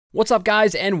What's up,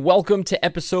 guys, and welcome to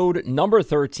episode number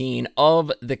 13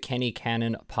 of the Kenny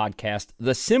Cannon Podcast,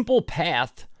 The Simple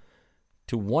Path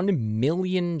to $1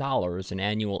 million in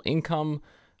annual income,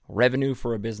 revenue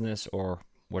for a business, or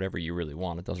whatever you really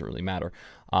want. It doesn't really matter.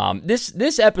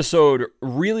 This episode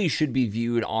really should be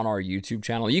viewed on our YouTube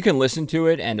channel. You can listen to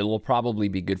it, and it will probably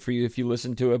be good for you if you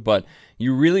listen to it, but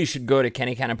you really should go to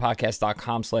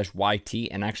kennycannonpodcast.com/YT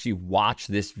and actually watch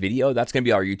this video. That's going to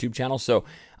be our YouTube channel. So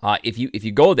if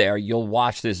you go there, you'll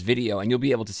watch this video and you'll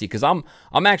be able to see, because I'm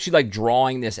actually like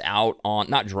drawing this out on,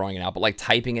 not drawing it out, but like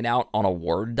typing it out on a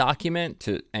Word document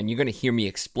and you're going to hear me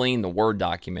explain the Word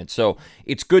document. So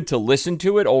it's good to listen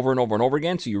to it over and over and over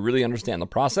again so you really understand the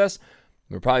process.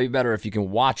 It would probably be better if you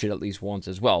can watch it at least once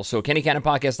as well. So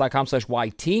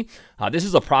kennycannonpodcast.com/YT. This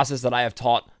is a process that I have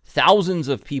taught thousands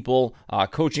of people,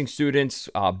 coaching students,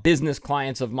 business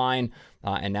clients of mine,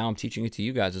 and now I'm teaching it to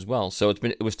you guys as well. So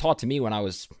it was taught to me when I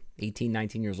was 18,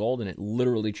 19 years old, and it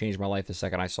literally changed my life the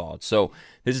second I saw it. So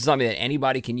this is something that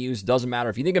anybody can use. Doesn't matter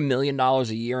if you think $1 million a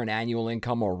year in annual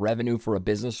income or revenue for a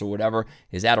business or whatever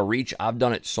is out of reach. I've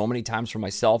done it so many times for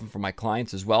myself and for my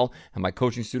clients as well, and my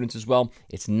coaching students as well.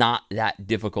 It's not that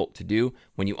difficult to do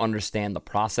when you understand the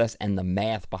process and the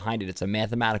math behind it. It's a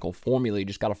mathematical formula you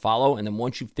just got to follow, and then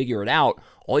once you figure it out,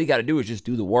 all you got to do is just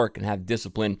do the work and have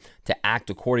discipline to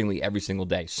act accordingly every single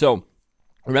day. So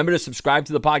remember to subscribe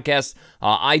to the podcast,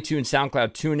 iTunes,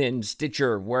 SoundCloud, TuneIn,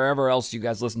 Stitcher, wherever else you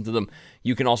guys listen to them.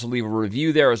 You can also leave a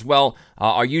review there as well.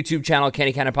 Our YouTube channel,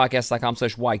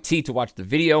 kennycannonpodcast.com/YT to watch the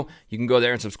video. You can go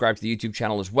there and subscribe to the YouTube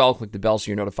channel as well. Click the bell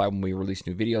so you're notified when we release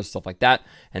new videos, stuff like that.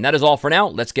 And that is all for now.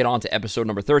 Let's get on to episode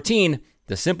number 13,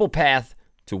 The Simple Path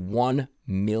to $1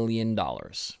 million.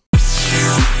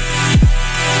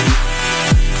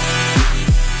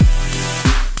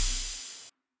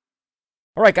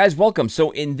 All right, guys, welcome.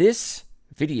 So in this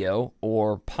video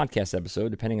or podcast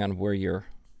episode, depending on where you're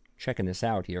checking this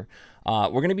out here, we're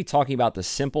going to be talking about the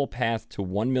simple path to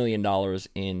 $1 million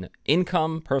in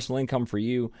income, personal income for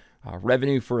you,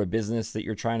 revenue for a business that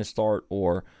you're trying to start,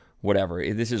 or whatever.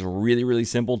 This is really, really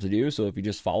simple to do. So if you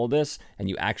just follow this and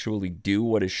you actually do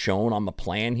what is shown on the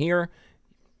plan here,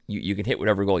 you can hit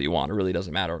whatever goal you want. It really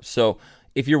doesn't matter. So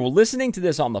if you're listening to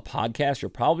this on the podcast, you're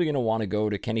probably going to want to go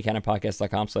to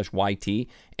kennycannonpodcast.com/YT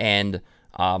and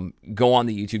go on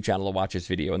the YouTube channel to watch this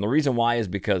video. And the reason why is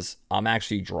because I'm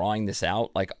actually drawing this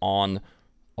out like on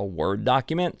a Word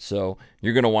document. So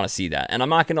you're going to want to see that. And I'm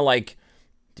not going to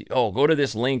go to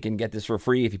this link and get this for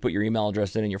free if you put your email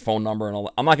address in and your phone number and all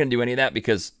that. I'm not going to do any of that,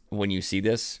 because when you see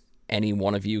this, any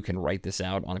one of you can write this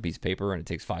out on a piece of paper and it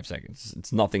takes 5 seconds.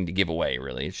 It's nothing to give away,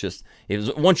 really. It's just,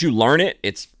 once you learn it,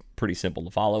 it's pretty simple to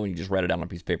follow, and you just write it down on a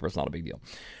piece of paper. It's not a big deal.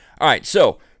 All right,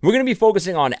 so we're going to be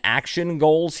focusing on action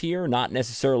goals here, not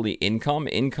necessarily income.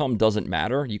 Income doesn't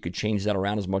matter. You could change that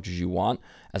around as much as you want.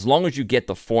 As long as you get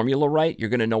the formula right, you're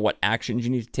going to know what actions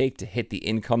you need to take to hit the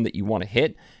income that you want to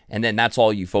hit, and then that's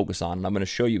all you focus on. And I'm going to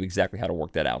show you exactly how to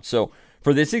work that out. So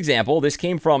for this example, this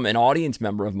came from an audience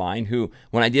member of mine who,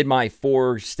 when I did my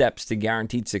 4 steps to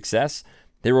guaranteed success,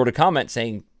 they wrote a comment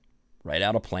saying, write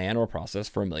out a plan or a process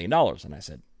for $1 million. And I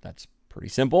said, that's pretty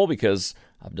simple, because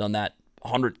I've done that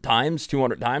 100 times,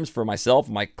 200 times for myself,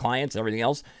 my clients, everything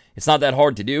else. It's not that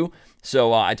hard to do.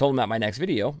 So I told them that my next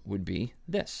video would be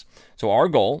this. So our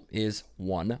goal is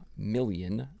 $1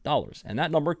 million. And that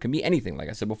number can be anything. Like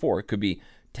I said before, it could be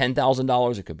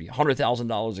 $10,000, it could be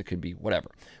 $100,000, it could be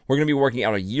whatever. We're going to be working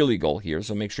out a yearly goal here,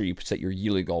 so make sure you set your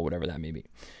yearly goal, whatever that may be.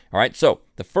 All right, so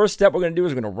the first step we're going to do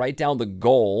is we're going to write down the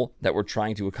goal that we're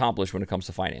trying to accomplish when it comes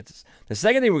to finances. The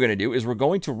second thing we're going to do is we're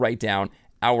going to write down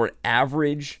our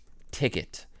average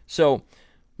ticket. So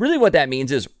really what that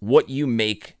means is what you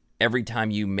make every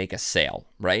time you make a sale,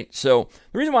 right? So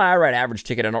the reason why I write average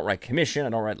ticket, I don't write commission, I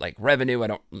don't write like revenue,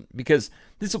 because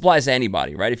this applies to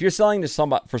anybody, right? If you're selling to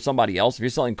somebody else, if you're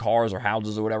selling cars or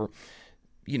houses or whatever,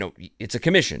 it's a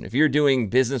commission. If you're doing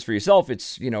business for yourself,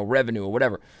 it's, revenue or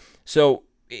whatever. So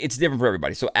it's different for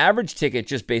everybody. So average ticket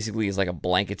just basically is like a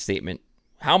blanket statement,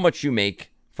 how much you make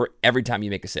for every time you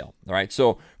make a sale. All right.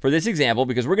 So for this example,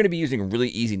 because we're going to be using really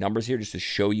easy numbers here just to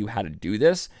show you how to do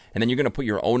this, and then you're going to put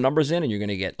your own numbers in and you're going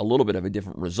to get a little bit of a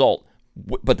different result,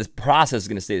 but the process is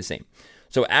going to stay the same.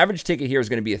 So average ticket here is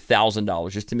going to be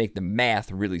 $1,000, just to make the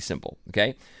math really simple.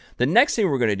 Okay. The next thing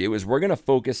we're going to do is we're going to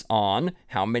focus on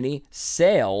how many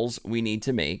sales we need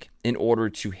to make in order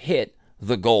to hit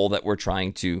the goal that we're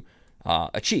trying to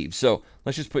achieve. So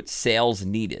let's just put sales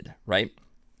needed, right?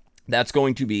 That's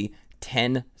going to be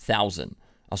 1,000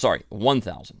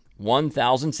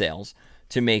 sales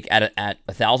to make at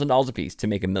 $1,000 a piece to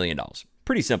make $1 million.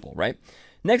 Pretty simple, right?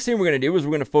 Next thing we're going to do is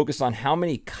we're going to focus on how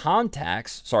many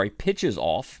pitches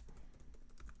off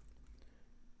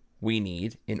we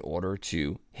need in order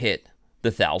to hit the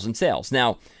 1,000 sales.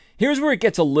 Now, here's where it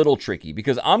gets a little tricky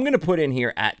because I'm going to put in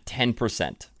here at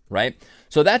 10%, right?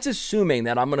 So that's assuming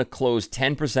that I'm going to close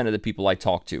 10% of the people I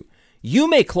talk to. You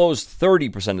may close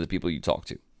 30% of the people you talk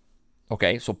to.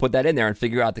 Okay, so put that in there and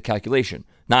figure out the calculation.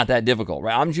 Not that difficult,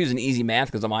 right? I'm just using easy math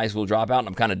because I'm a high school dropout and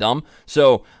I'm kind of dumb.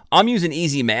 So I'm using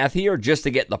easy math here just to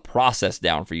get the process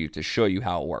down for you to show you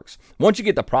how it works. Once you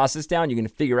get the process down, you're going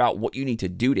to figure out what you need to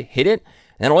do to hit it.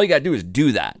 And all you got to do is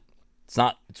do that.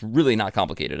 It's really not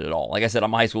complicated at all. Like I said,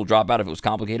 I'm a high school dropout. If it was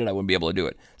complicated, I wouldn't be able to do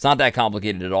it. It's not that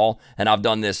complicated at all. And I've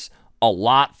done this a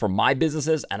lot for my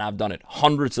businesses, and I've done it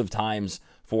hundreds of times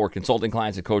for consulting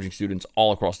clients and coaching students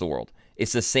all across the world.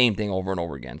 It's the same thing over and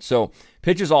over again. So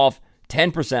pitches off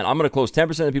 10%. I'm going to close 10%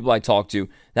 of the people I talk to.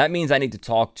 That means I need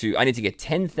to get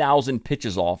 10,000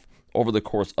 pitches off over the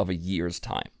course of a year's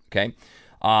time. Okay.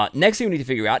 Next thing we need to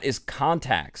figure out is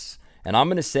contacts. And I'm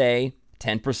going to say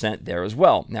 10% there as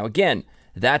well. Now, again,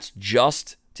 that's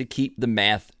just to keep the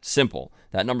math simple.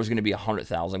 That number is going to be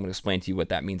 100,000. I'm going to explain to you what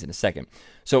that means in a second.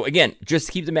 So again, just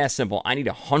to keep the math simple, I need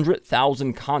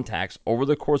 100,000 contacts over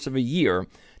the course of a year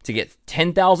to get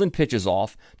 10,000 pitches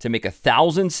off, to make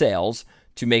 1,000 sales,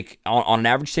 to make on an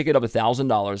average ticket of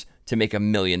 $1,000, to make $1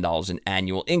 million in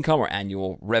annual income or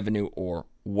annual revenue or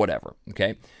whatever.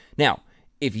 Okay. Now,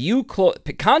 if you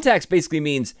contacts basically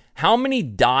means how many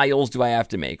dials do I have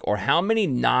to make, or how many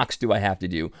knocks do I have to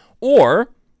do,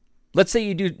 or let's say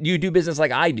you do business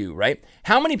like I do, right?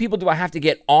 How many people do I have to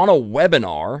get on a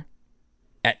webinar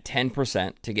at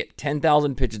 10% to get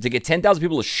 10,000 pitches, to get 10,000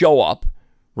 people to show up,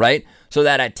 right? So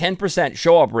that at 10%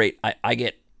 show up rate, I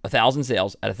get 1,000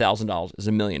 sales at $1,000 is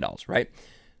 $1 million, right?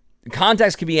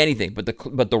 Contacts could be anything, but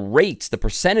the rates, the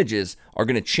percentages are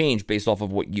going to change based off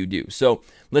of what you do. So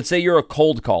let's say you're a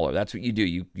cold caller. That's what you do.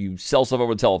 You sell stuff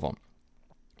over the telephone.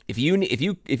 If you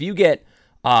get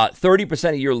 30%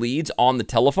 of your leads on the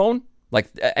telephone, like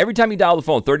every time you dial the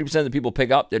phone, 30% of the people pick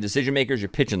up, they're decision makers, you're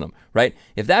pitching them, right?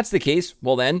 If that's the case,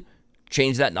 well then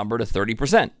change that number to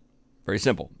 30%. Very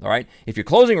simple, all right? If your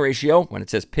closing ratio, when it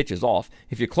says pitches off,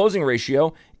 if your closing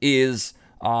ratio is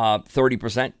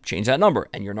 30%, change that number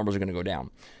and your numbers are going to go down.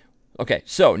 Okay,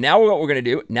 so now what we're going to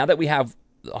do, now that we have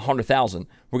 100,000,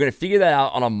 we're going to figure that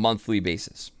out on a monthly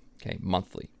basis, okay,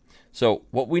 monthly. So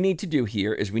what we need to do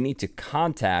here is we need to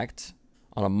contact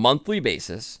on a monthly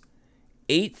basis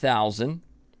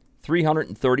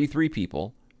 8,333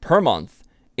 people per month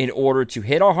in order to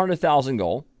hit our 100,000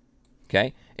 goal,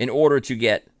 okay, in order to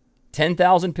get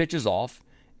 10,000 pitches off,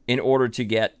 in order to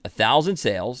get 1,000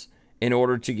 sales, in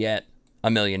order to get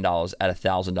 $1 million at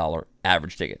 $1,000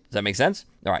 average ticket. Does that make sense?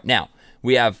 All right, now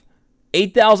we have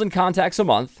 8,000 contacts a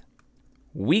month.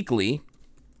 Weekly,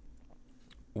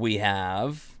 we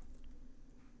have,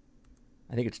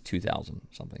 I think it's 2,000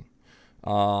 something.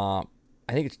 I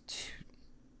think it's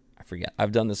I forget.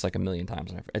 I've done this like a million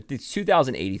times. It's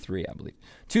 2,083, I believe.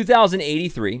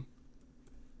 2,083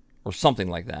 or something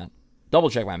like that. Double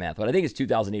check my math, but I think it's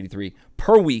 2,083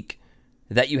 per week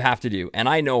that you have to do. And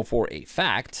I know for a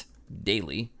fact,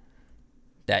 daily,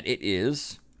 that it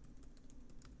is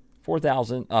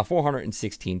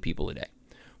 416 people a day.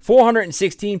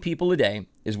 416 people a day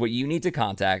is what you need to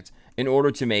contact in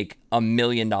order to make $1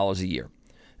 million a year.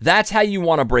 That's how you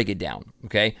want to break it down,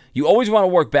 okay? You always want to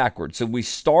work backwards. So we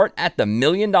start at the $1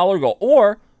 million goal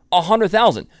or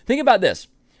 100,000. Think about this.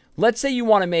 Let's say you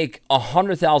want to make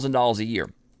 $100,000 a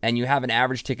year and you have an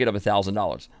average ticket of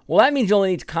 $1,000. Well, that means you only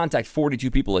need to contact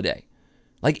 42 people a day.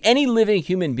 Like any living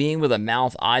human being with a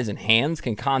mouth, eyes, and hands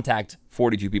can contact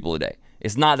 42 people a day.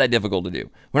 It's not that difficult to do.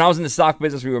 When I was in the stock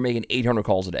business, we were making 800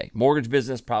 calls a day. Mortgage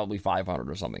business, probably 500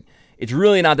 or something. It's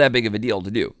really not that big of a deal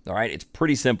to do, all right? It's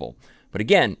pretty simple. But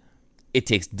again, it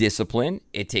takes discipline,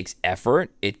 it takes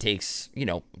effort, it takes,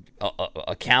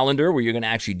 a calendar where you're going to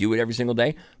actually do it every single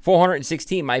day.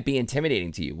 416 might be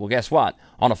intimidating to you. Well, guess what?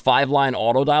 On a 5-line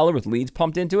auto dialer with leads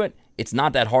pumped into it, it's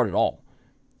not that hard at all.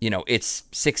 It's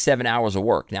 6-7 hours of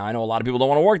work. Now, I know a lot of people don't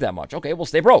want to work that much. Okay, well,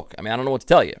 stay broke. I don't know what to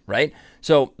tell you, right?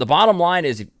 So the bottom line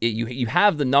is you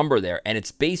have the number there, and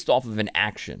it's based off of an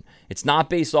action. It's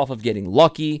not based off of getting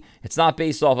lucky. It's not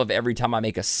based off of every time I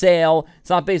make a sale.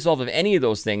 It's not based off of any of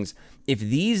those things. If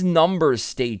these numbers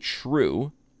stay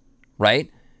true, right,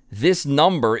 this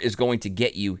number is going to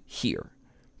get you here.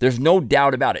 There's no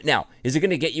doubt about it. Now, is it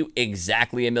going to get you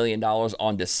exactly $1 million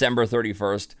on December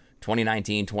 31st,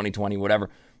 2019, 2020, whatever?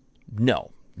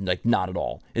 No, not at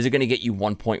all. Is it going to get you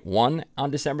 1.1 on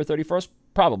December 31st?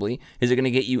 Probably. Is it going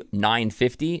to get you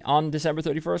 950 on December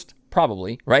 31st?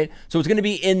 Probably, right? So it's going to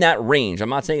be in that range. I'm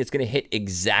not saying it's going to hit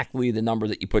exactly the number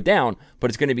that you put down, but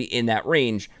it's going to be in that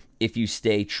range if you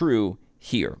stay true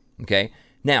here, okay?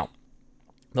 Now,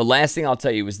 the last thing I'll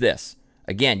tell you is this.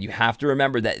 Again, you have to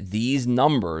remember that these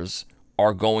numbers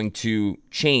are going to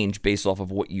change based off of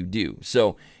what you do.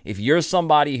 So if you're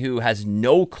somebody who has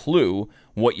no clue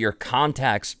what your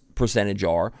contacts percentage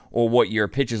are or what your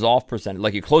pitches off percentage,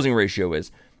 like your closing ratio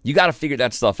is, you got to figure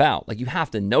that stuff out. Like, you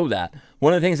have to know that.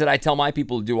 One of the things that I tell my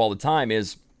people to do all the time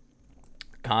is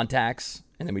contacts,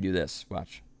 and then we do this.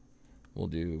 Watch. We'll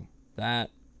do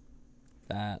that,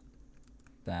 that,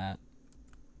 that.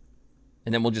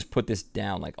 And then we'll just put this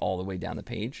down, like all the way down the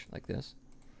page, like this,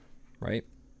 right?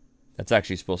 That's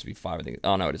actually supposed to be 5, I think.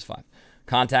 Oh, no, it is 5.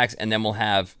 Contacts, and then we'll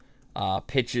have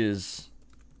pitches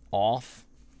off.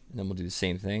 And then we'll do the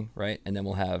same thing, right? And then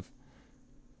we'll have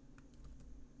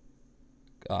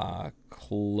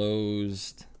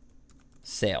closed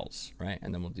sales, right?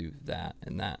 And then we'll do that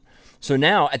and that. So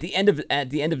now at the end of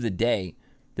the day,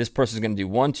 this person's going to do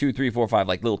 1, 2, 3, 4, 5,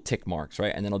 like little tick marks,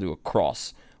 right? And then I'll do a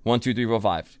cross. 1, 2, 3, 4,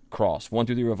 5, cross. 1,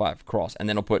 2, 3, 4, 5, cross. And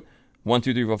then I'll put 1,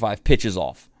 2, 3, 4, 5, pitches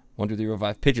off. 1, 2, 3, 4,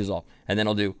 5, pitches off. And then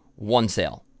I'll do 1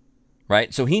 sale,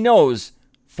 right? So he knows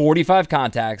 45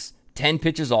 contacts, 10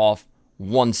 pitches off,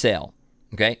 1 sale,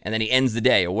 okay? And then he ends the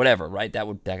day or whatever, right? That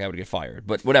guy would get fired,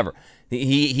 but whatever.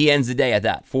 He ends the day at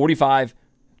that. 45,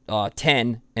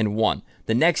 10, and 1.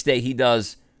 The next day he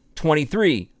does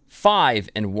 23, 5,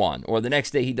 and 1. Or the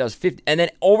next day he does 50. And then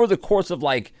over the course of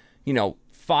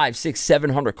 5, 6,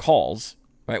 700 calls,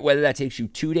 right? Whether that takes you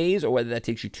 2 days or whether that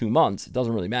takes you 2 months, it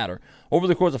doesn't really matter. Over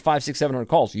the course of 5, 6, 700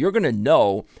 calls, you're going to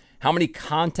know how many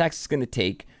contacts it's going to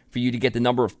take for you to get the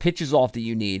number of pitches off that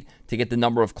you need, to get the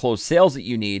number of closed sales that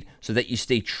you need, so that you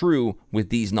stay true with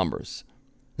these numbers.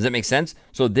 Does that make sense?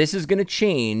 So this is going to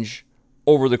change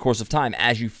over the course of time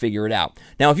as you figure it out.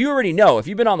 Now, if you already know, if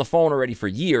you've been on the phone already for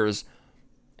years,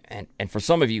 and for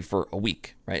some of you for a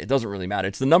week, right? It doesn't really matter.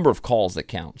 It's the number of calls that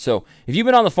count. So if you've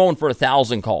been on the phone for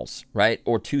 1,000 calls, right?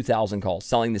 Or 2,000 calls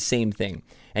selling the same thing,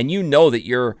 and you know that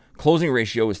your closing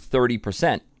ratio is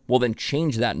 30%, well, then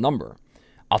change that number.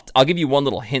 I'll give you one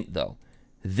little hint, though.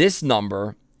 This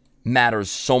number matters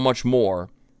so much more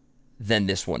than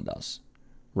this one does,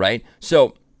 right?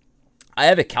 So I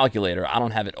have a calculator. I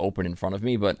don't have it open in front of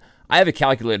me, but I have a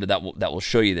calculator that will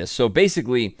show you this. So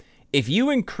basically, if you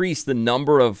increase the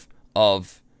number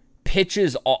of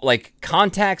pitches, like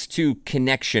contacts to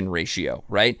connection ratio,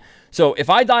 right? So if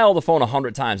I dial the phone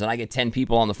 100 times and I get 10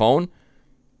 people on the phone,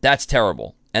 that's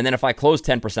terrible. And then if I close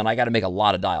 10%, I got to make a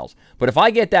lot of dials. But if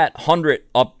I get that 100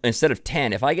 up instead of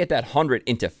 10, if I get that 100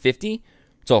 into 50,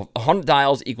 so 100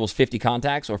 dials equals 50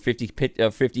 contacts or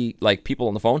 50 like people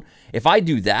on the phone. If I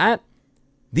do that,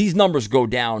 these numbers go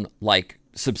down like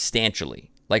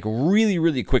substantially, like really,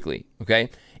 really quickly, okay?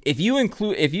 If you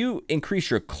increase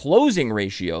your closing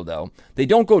ratio, though, they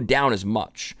don't go down as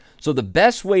much. So the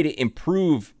best way to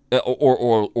improve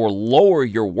or lower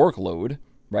your workload,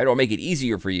 right, or make it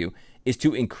easier for you, is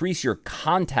to increase your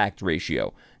contact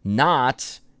ratio,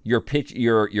 not your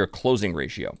closing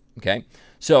ratio, okay?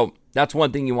 So that's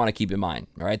one thing you want to keep in mind,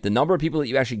 all right? The number of people that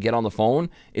you actually get on the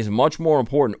phone is much more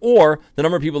important, or the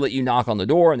number of people that you knock on the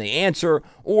door and they answer,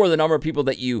 or the number of people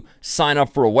that you sign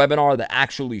up for a webinar that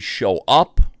actually show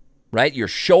up, right? Your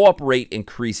show up rate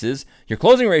increases. Your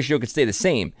closing ratio could stay the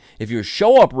same. If your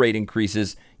show up rate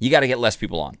increases, you got to get less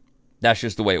people on. That's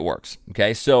just the way it works,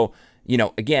 okay? So,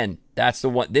 again, that's the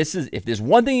one. If there's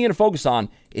one thing you're going to focus on,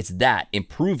 it's that.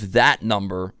 Improve that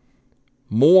number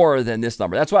more than this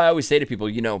number. That's why I always say to people,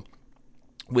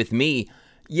 with me,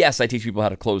 yes, I teach people how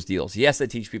to close deals. Yes, I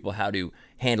teach people how to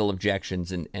handle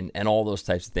objections and all those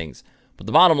types of things. But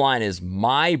the bottom line is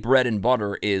my bread and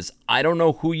butter is I don't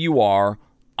know who you are,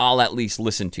 I'll at least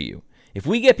listen to you. If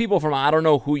we get people from I don't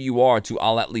know who you are to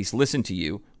I'll at least listen to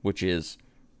you, which is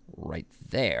right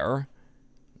there,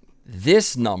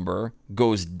 this number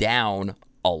goes down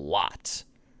a lot,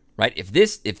 right? If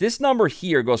this number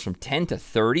here goes from 10 to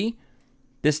 30,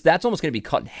 that's almost going to be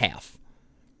cut in half.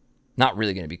 Not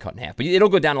really going to be cut in half, but it'll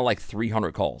go down to like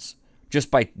 300 calls just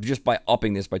by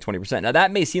upping this by 20%. Now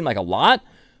that may seem like a lot,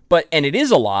 and it is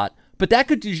a lot, but that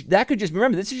could just,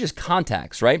 remember, this is just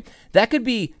contacts, right? That could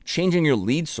be changing your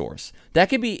lead source. That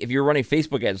could be, if you're running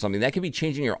Facebook ads or something, that could be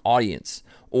changing your audience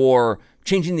or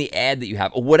changing the ad that you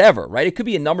have or whatever, right? It could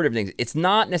be a number of different things. It's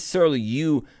not necessarily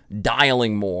you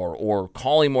dialing more or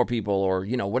calling more people or,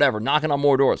 whatever, knocking on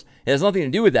more doors. It has nothing to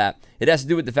do with that. It has to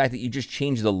do with the fact that you just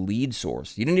changed the lead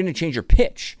source. You didn't even change your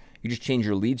pitch. You just changed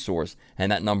your lead source,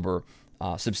 and that number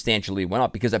substantially went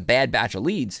up because a bad batch of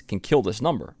leads can kill this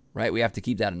number, right? We have to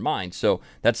keep that in mind. So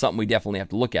that's something we definitely have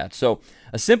to look at. So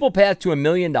a simple path to $1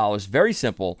 million, very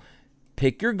simple.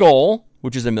 Pick your goal,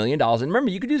 which is $1 million. And remember,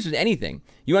 you can do this with anything.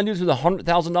 You want to do this with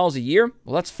 $100,000 a year?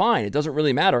 Well, that's fine. It doesn't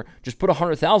really matter. Just put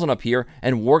 $100,000 up here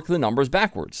and work the numbers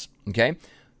backwards, okay?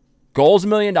 Goal is $1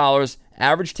 million.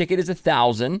 Average ticket is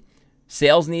 $1,000.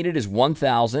 Sales needed is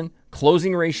 $1,000.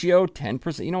 Closing ratio,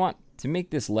 10%. You know what? To make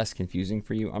this less confusing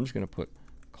for you, I'm just going to put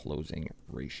closing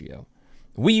ratio.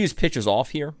 We use pitches off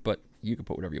here, but you can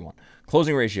put whatever you want.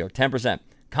 Closing ratio, 10%.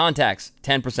 Contacts,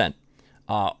 10%.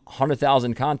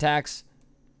 100,000 contacts,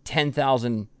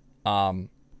 10,000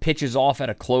 pitches off at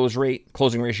a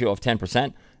closing ratio of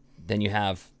 10%. Then you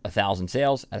have 1,000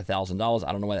 sales at $1,000.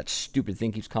 I don't know why that stupid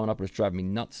thing keeps coming up, but it's driving me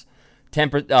nuts.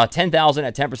 10,000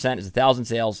 at 10% is 1,000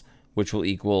 sales, which will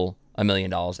equal $1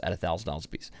 million at $1,000 a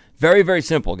piece. Very, very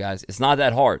simple, guys. It's not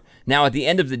that hard. Now, at the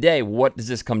end of the day, what does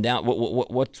this come down?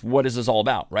 What is this all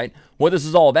about, right? What this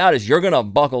is all about is you're going to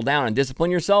buckle down and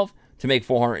discipline yourself to make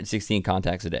 416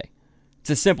 contacts a day. It's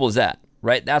as simple as that,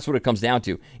 right? That's what it comes down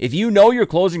to. If you know your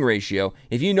closing ratio,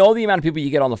 if you know the amount of people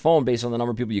you get on the phone based on the number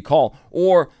of people you call,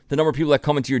 or the number of people that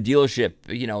come into your dealership,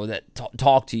 that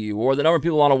talk to you, or the number of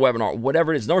people on a webinar,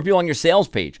 whatever it is, the number of people on your sales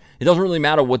page, it doesn't really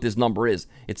matter what this number is.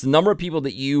 It's the number of people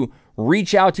that you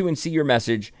reach out to and see your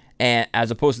message, and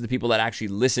as opposed to the people that actually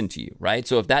listen to you, right?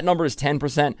 So if that number is 10%,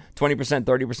 20%, 30%,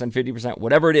 50%,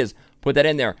 whatever it is, put that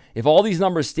in there. If all these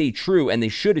numbers stay true, and they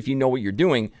should if you know what you're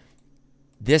doing,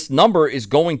 this number is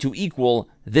going to equal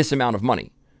this amount of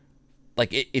money.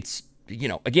 Like it's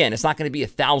again, it's not going to be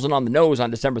 1,000 on the nose on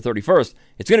December 31st.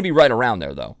 It's going to be right around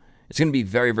there, though. It's going to be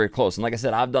very, very close. And like I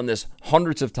said, I've done this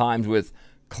hundreds of times with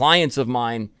clients of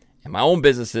mine and my own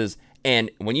businesses.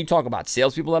 And when you talk about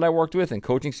salespeople that I worked with and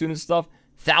coaching students and stuff,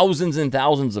 thousands and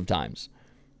thousands of times.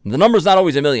 The number's not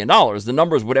always $1 million. The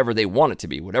number is whatever they want it to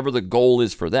be, whatever the goal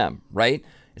is for them, right?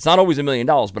 It's not always $1 million,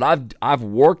 but I've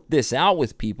worked this out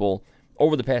with people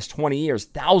over the past 20 years,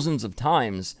 thousands of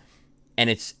times, and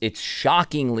it's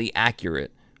shockingly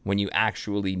accurate when you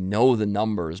actually know the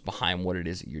numbers behind what it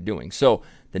is that you're doing. So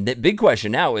the big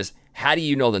question now is, how do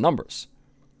you know the numbers,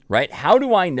 right? How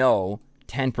do I know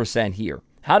 10% here?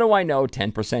 How do I know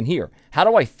 10% here? How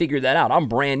do I figure that out? I'm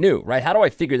brand new, right? How do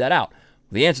I figure that out?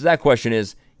 Well, the answer to that question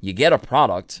is you get a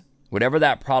product, whatever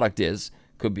that product is.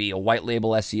 Could be a white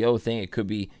label SEO thing. It could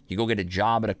be you go get a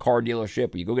job at a car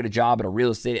dealership, or you go get a job at a real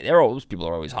estate. Those people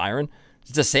are always hiring.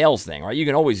 It's a sales thing, right? You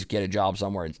can always get a job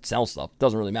somewhere and sell stuff. It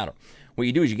doesn't really matter. What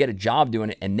you do is you get a job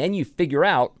doing it, and then you figure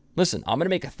out, listen, I'm going to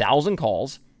make 1,000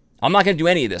 calls. I'm not going to do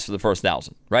any of this for the first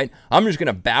 1,000, right? I'm just going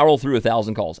to barrel through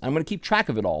 1,000 calls. I'm going to keep track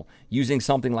of it all using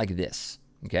something like this.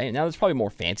 Okay, now there's probably more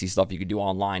fancy stuff you could do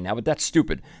online now, but that's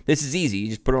stupid. This is easy. You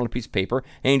just put it on a piece of paper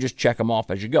and you just check them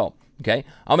off as you go. Okay,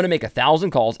 I'm going to make 1,000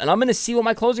 calls, and I'm going to see what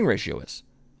my closing ratio is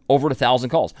over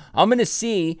 1,000 calls. I'm going to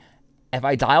see if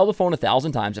I dial the phone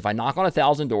 1,000 times, if I knock on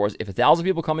 1,000 doors, if 1,000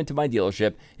 people come into my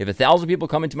dealership, if 1,000 people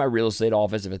come into my real estate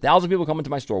office, if 1,000 people come into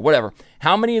my store, whatever,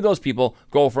 how many of those people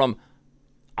go from,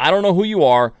 I don't know who you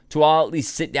are, to I'll at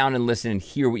least sit down and listen and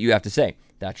hear what you have to say.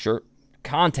 That's your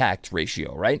contact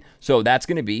ratio, right? So that's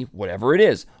going to be whatever it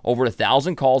is. Over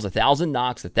 1,000 calls, 1,000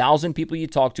 knocks, 1,000 people you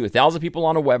talk to, 1,000 people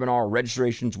on a webinar,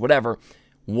 registrations, whatever.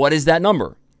 What is that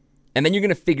number? And then you're going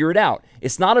to figure it out.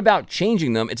 It's not about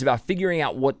changing them. It's about figuring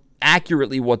out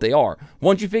accurately what they are.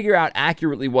 Once you figure out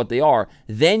accurately what they are,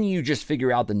 then you just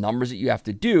figure out the numbers that you have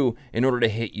to do in order to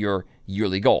hit your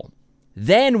yearly goal.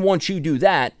 Then once you do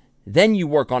that, then you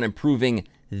work on improving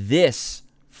this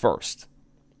first.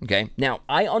 Okay, now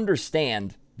I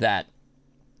understand that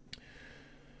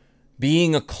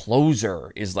being a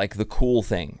closer is like the cool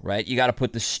thing, right? You got to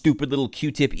put the stupid little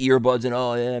Q-tip earbuds in.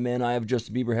 Oh, yeah, man, I have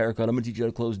Justin Bieber haircut. I'm going to teach you how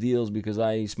to close deals because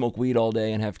I smoke weed all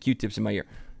day and have Q-tips in my ear.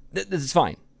 This is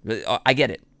fine. I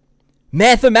get it.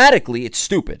 Mathematically, it's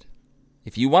stupid.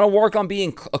 If you want to work on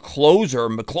being a closer,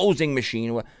 a closing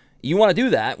machine, you want to do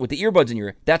that with the earbuds in your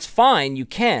ear. That's fine. You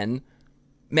can.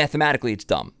 Mathematically, it's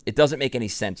dumb. It doesn't make any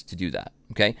sense to do that,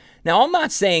 okay? Now, I'm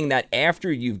not saying that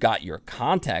after you've got your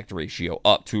contact ratio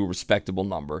up to a respectable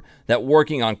number, that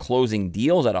working on closing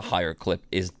deals at a higher clip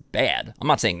is bad. I'm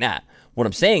not saying that. What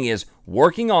I'm saying is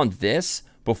working on this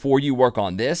before you work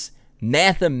on this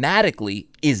mathematically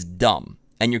is dumb,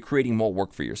 and you're creating more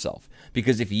work for yourself.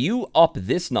 Because if you up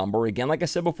this number, again, like I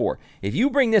said before, if you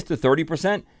bring this to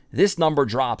 30%, this number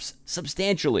drops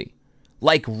substantially.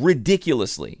 Like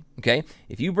ridiculously, okay?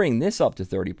 If you bring this up to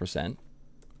 30%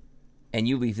 and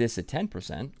you leave this at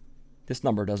 10%, this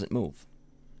number doesn't move.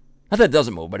 Not that it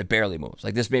doesn't move, but it barely moves.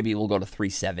 Like this maybe will go to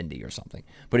 370 or something.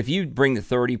 But if you bring the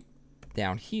 30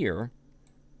 down here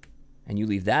and you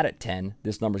leave that at 10,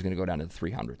 this number is going to go down to the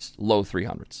 300s, low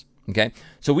 300s. Okay,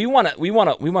 so we want to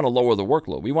lower the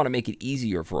workload. We want to make it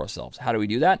easier for ourselves. How do we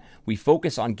do that? We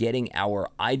focus on getting our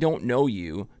I don't know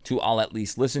you to I'll at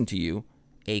least listen to you,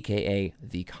 aka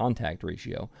the contact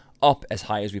ratio, up as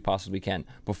high as we possibly can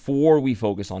before we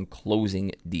focus on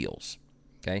closing deals.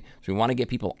 Okay, so we want to get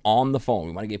people on the phone.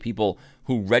 We want to get people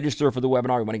who register for the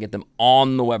webinar. We want to get them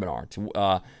on the webinar.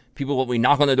 To people, when we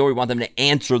knock on the door, we want them to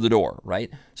answer the door, right?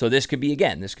 So this could be,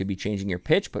 again, this could be changing your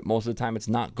pitch, but most of the time it's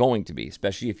not going to be,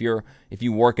 especially if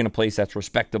you work in a place that's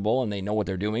respectable and they know what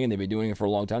they're doing and they've been doing it for a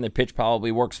long time. Their pitch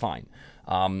probably works fine.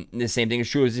 The same thing is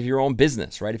true as if your own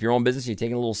business, right? If your own business, you're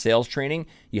taking a little sales training,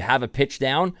 you have a pitch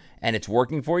down and it's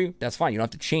working for you, that's fine. You don't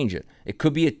have to change it. It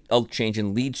could be a change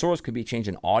in lead source, could be a change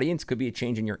in audience, could be a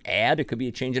change in your ad, it could be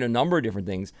a change in a number of different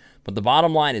things. But the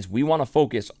bottom line is we want to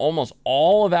focus almost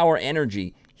all of our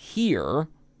energy here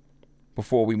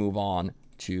before we move on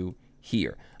to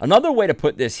here. Another way to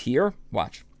put this here,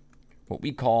 watch, what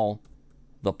we call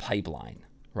the pipeline,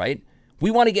 right? We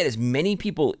want to get as many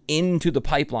people into the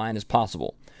pipeline as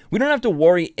possible. We don't have to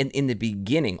worry in the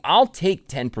beginning. I'll take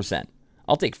 10%.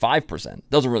 I'll take 5%.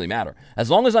 Doesn't really matter.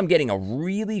 As long as I'm getting a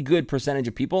really good percentage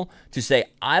of people to say,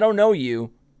 I don't know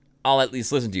you, I'll at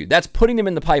least listen to you. That's putting them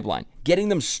in the pipeline, getting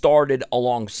them started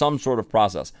along some sort of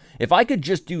process. If I could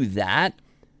just do that,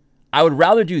 I would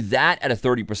rather do that at a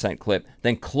 30% clip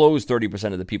than close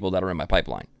 30% of the people that are in my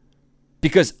pipeline.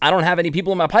 Because I don't have any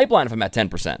people in my pipeline if I'm at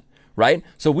 10%. Right?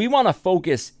 So we want to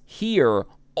focus here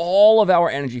all of our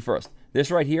energy first.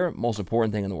 This right here, most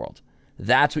important thing in the world.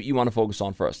 That's what you want to focus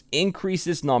on first. Increase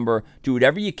this number. Do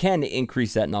whatever you can to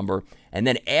increase that number. And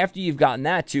then after you've gotten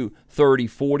that to 30,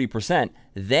 40%,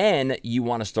 then you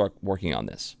want to start working on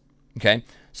this. Okay?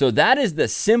 So that is the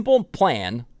simple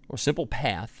plan or simple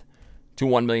path to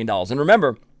 $1 million. And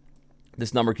remember,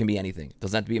 this number can be anything. It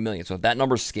doesn't have to be $1 million. So if that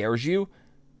number scares you,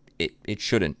 it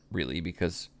shouldn't really,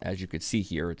 because as you could see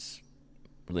here, it's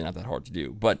really not that hard to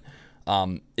do. But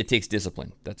it takes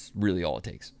discipline. That's really all it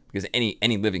takes. Because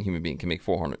any living human being can make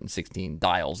 416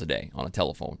 dials a day on a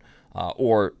telephone,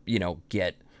 or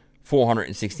get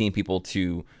 416 people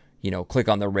to click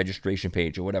on their registration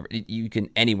page or whatever.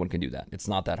 Anyone can do that. It's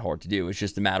not that hard to do. It's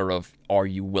just a matter of, are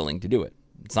you willing to do it?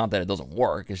 It's not that it doesn't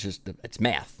work. It's just it's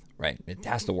math, right? It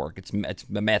has to work. It's a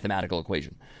mathematical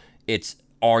equation. It's,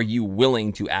 are you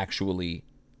willing to actually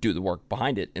do the work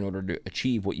behind it in order to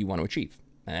achieve what you want to achieve?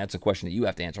 And that's a question that you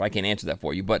have to answer. I can't answer that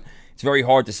for you, but it's very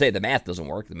hard to say the math doesn't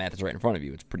work. The math is right in front of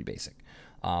you. It's pretty basic.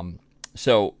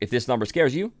 So if this number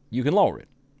scares you, you can lower it.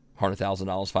 $100,000,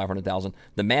 $500,000.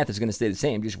 The math is going to stay the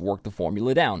same. Just work the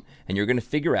formula down, and you're going to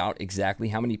figure out exactly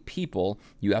how many people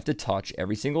you have to touch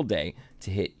every single day to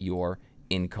hit your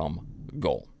income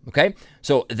goal. Okay,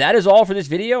 so that is all for this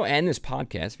video and this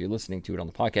podcast. If you're listening to it on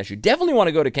the podcast, you definitely want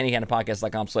to go to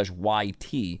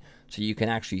kennycannonpodcast.com/YT so you can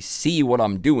actually see what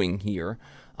I'm doing here.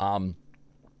 But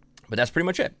that's pretty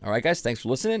much it. All right, guys, thanks for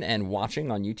listening and watching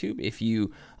on YouTube. If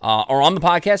you are on the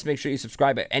podcast, make sure you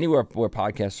subscribe anywhere where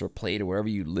podcasts are played or wherever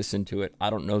you listen to it. I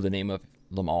don't know the name of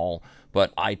them all,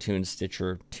 but iTunes,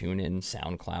 Stitcher, TuneIn,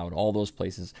 SoundCloud, all those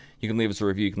places. You can leave us a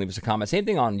review. You can leave us a comment. Same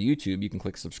thing on YouTube. You can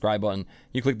click the subscribe button.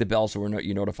 You click the bell so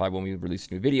you're notified when we release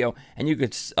a new video. And you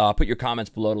could put your comments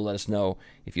below to let us know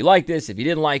if you like this, if you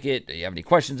didn't like it, if you have any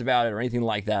questions about it or anything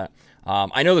like that.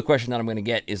 I know the question that I'm going to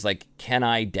get is like, can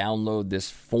I download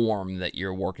this form that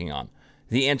you're working on?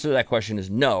 The answer to that question is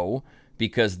no,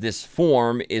 because this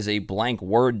form is a blank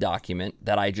Word document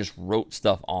that I just wrote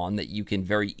stuff on that you can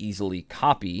very easily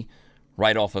copy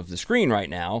right off of the screen right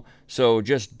now. So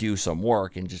just do some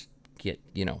work and just get,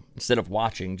 instead of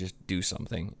watching, just do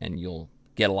something, and you'll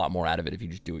get a lot more out of it if you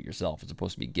just do it yourself as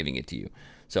opposed to me giving it to you.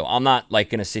 So I'm not like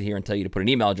going to sit here and tell you to put an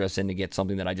email address in to get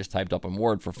something that I just typed up in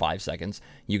Word for 5 seconds.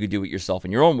 You could do it yourself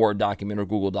in your own Word document or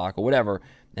Google Doc or whatever,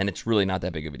 and it's really not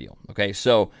that big of a deal. Okay,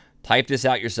 so type this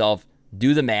out yourself,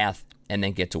 do the math, and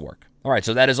then get to work. All right,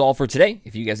 so that is all for today.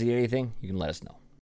 If you guys need anything, you can let us know.